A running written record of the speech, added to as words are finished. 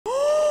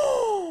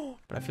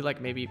But I feel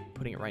like maybe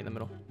putting it right in the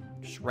middle.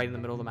 Just right in the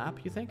middle of the map,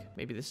 you think?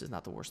 Maybe this is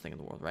not the worst thing in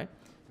the world, right?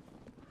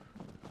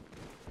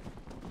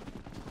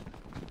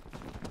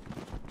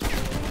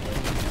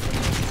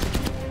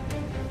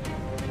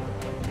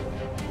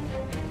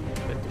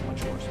 Been through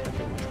much worse. Been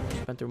through much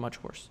worse. Been through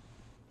much worse.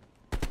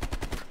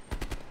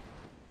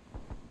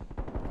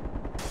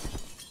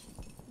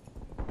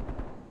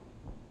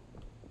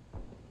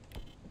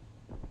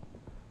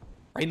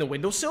 Right in the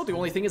windowsill? The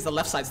only thing is the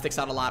left side sticks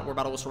out a lot. We're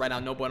about to whistle right now.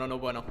 No bueno, no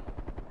bueno.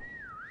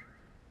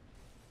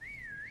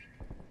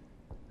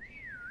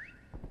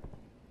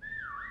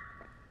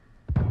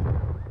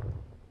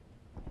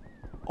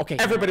 Okay,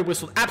 everybody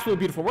whistled. Absolutely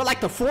beautiful. We're like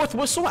the 4th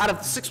whistle out of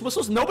the 6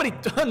 whistles. Nobody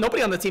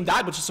on the team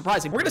died, which is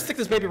surprising. We're gonna stick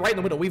this baby right in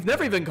the window. We've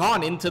never even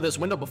gone into this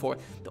window before.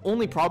 The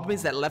only problem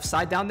is that left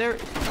side down there.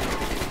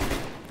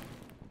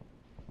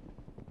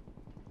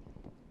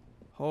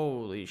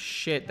 Holy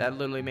shit, that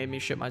literally made me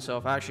shit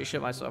myself. I actually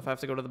shit myself. I have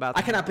to go to the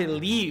bathroom. I cannot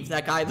believe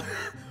that guy.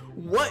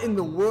 What in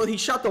the world? He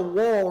shot the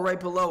wall right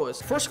below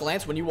us. First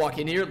glance, when you walk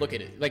in here, look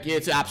at it. Like,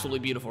 it's absolutely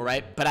beautiful,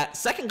 right? But at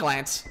second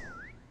glance...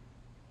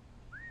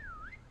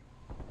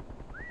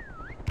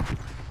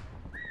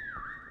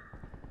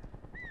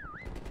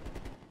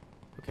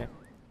 Okay.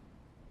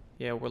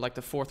 Yeah, we're like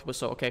the 4th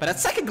whistle. Okay. But at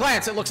second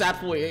glance, it looks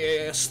absolutely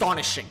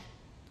astonishing.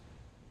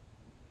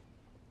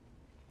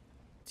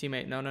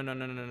 Teammate, no.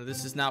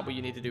 This is not what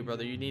you need to do,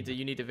 brother. You need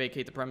to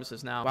vacate the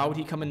premises now. Why would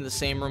he come into the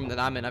same room that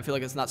I'm in? I feel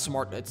like it's not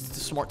smart. It's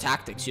smart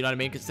tactics. You know what I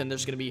mean? Because then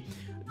there's gonna be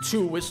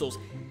 2 whistles.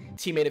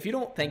 Teammate, if you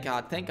don't, thank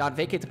God,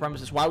 vacate the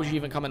premises. Why would you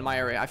even come in my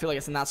area? I feel like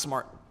it's not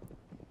smart.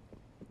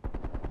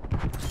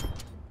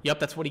 Yep,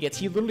 that's what he gets.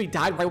 He literally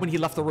died right when he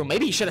left the room.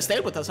 Maybe he should have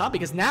stayed with us, huh?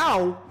 Because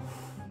now,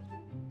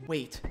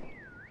 wait.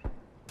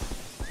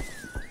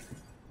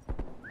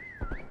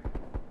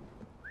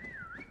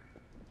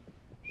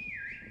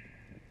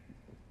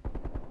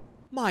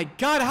 My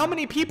God, how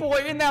many people are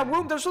in that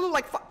room? There's only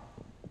like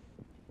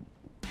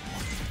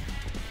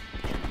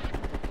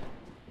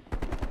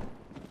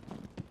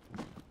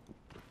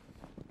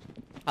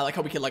I like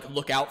how we can like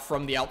look out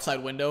from the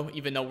outside window,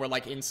 even though we're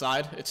like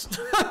inside. It's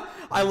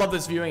I love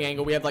this viewing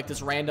angle. We have like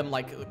this random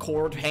like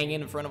cord hanging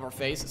in front of our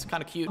face. It's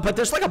kind of cute. But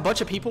there's like a bunch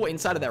of people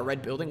inside of that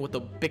red building with the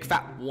big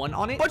fat 1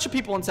 on it. A bunch of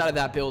people inside of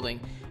that building,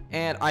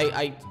 and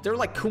they're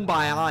like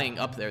kumbayaing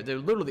up there. They're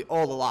literally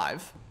all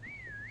alive.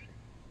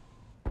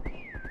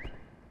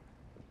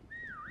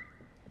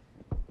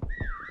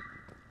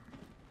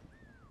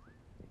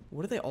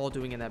 What are they all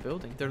doing in that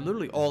building? They're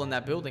literally all in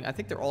that building. I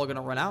think they're all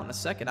gonna run out in a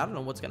second. I don't know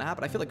what's gonna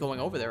happen. I feel like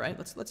going over there, right?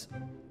 Let's.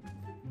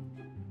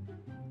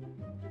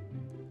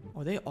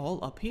 Are they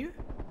all up here?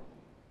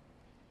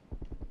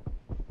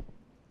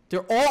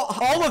 They're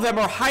all of them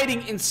are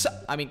hiding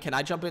inside. I mean, can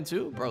I jump in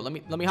too? Bro, let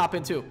me hop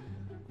in too.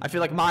 I feel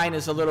like mine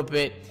is a little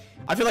bit.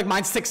 I feel like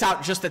mine sticks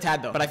out just a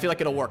tad though, but I feel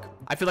like it'll work.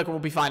 I feel like we'll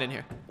be fine in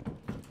here.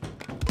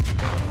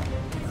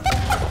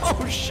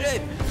 Oh shit.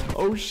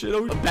 Oh shit. Oh,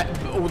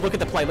 look at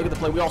the play. Look at the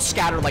play. We all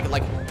scattered like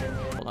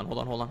hold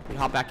on. We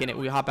hop back in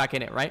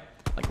it, right?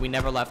 Like we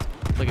never left.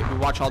 Look at, we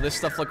watch all this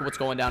stuff. Look at what's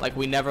going down. Like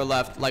we never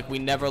left.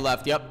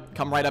 Yep.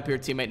 Come right up here,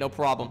 teammate. No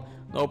problem.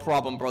 No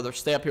problem, brother.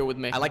 Stay up here with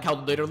me. I like how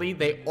literally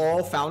they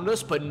all found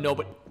us, but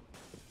nobody.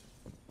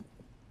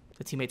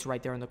 The teammate's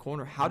right there in the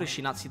corner. How does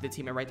she not see the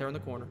teammate right there in the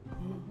corner?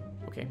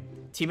 Okay.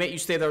 Teammate, you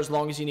stay there as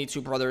long as you need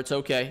to, brother. It's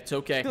okay. It's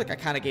okay. I feel like I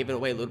kind of gave it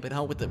away a little bit,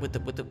 huh? With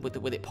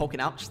it poking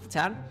out just a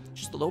tad,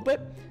 just a little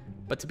bit.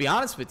 But to be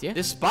honest with you,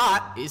 this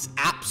spot is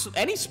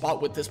any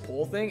spot with this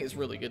pole thing is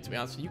really good, to be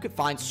honest with you. You could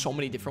find so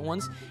many different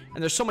ones,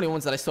 and there's so many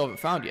ones that I still haven't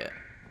found yet.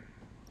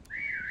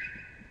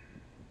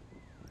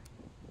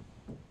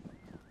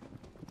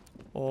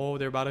 Oh,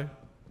 they're about to.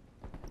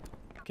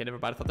 Okay,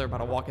 everybody thought they were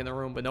about to walk in the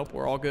room, but nope,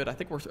 we're all good. I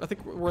think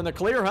we're in the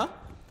clear, huh?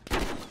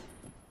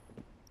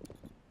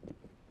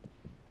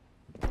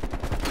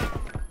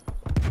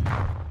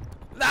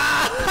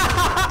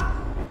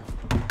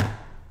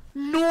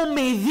 No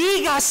me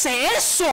digas eso.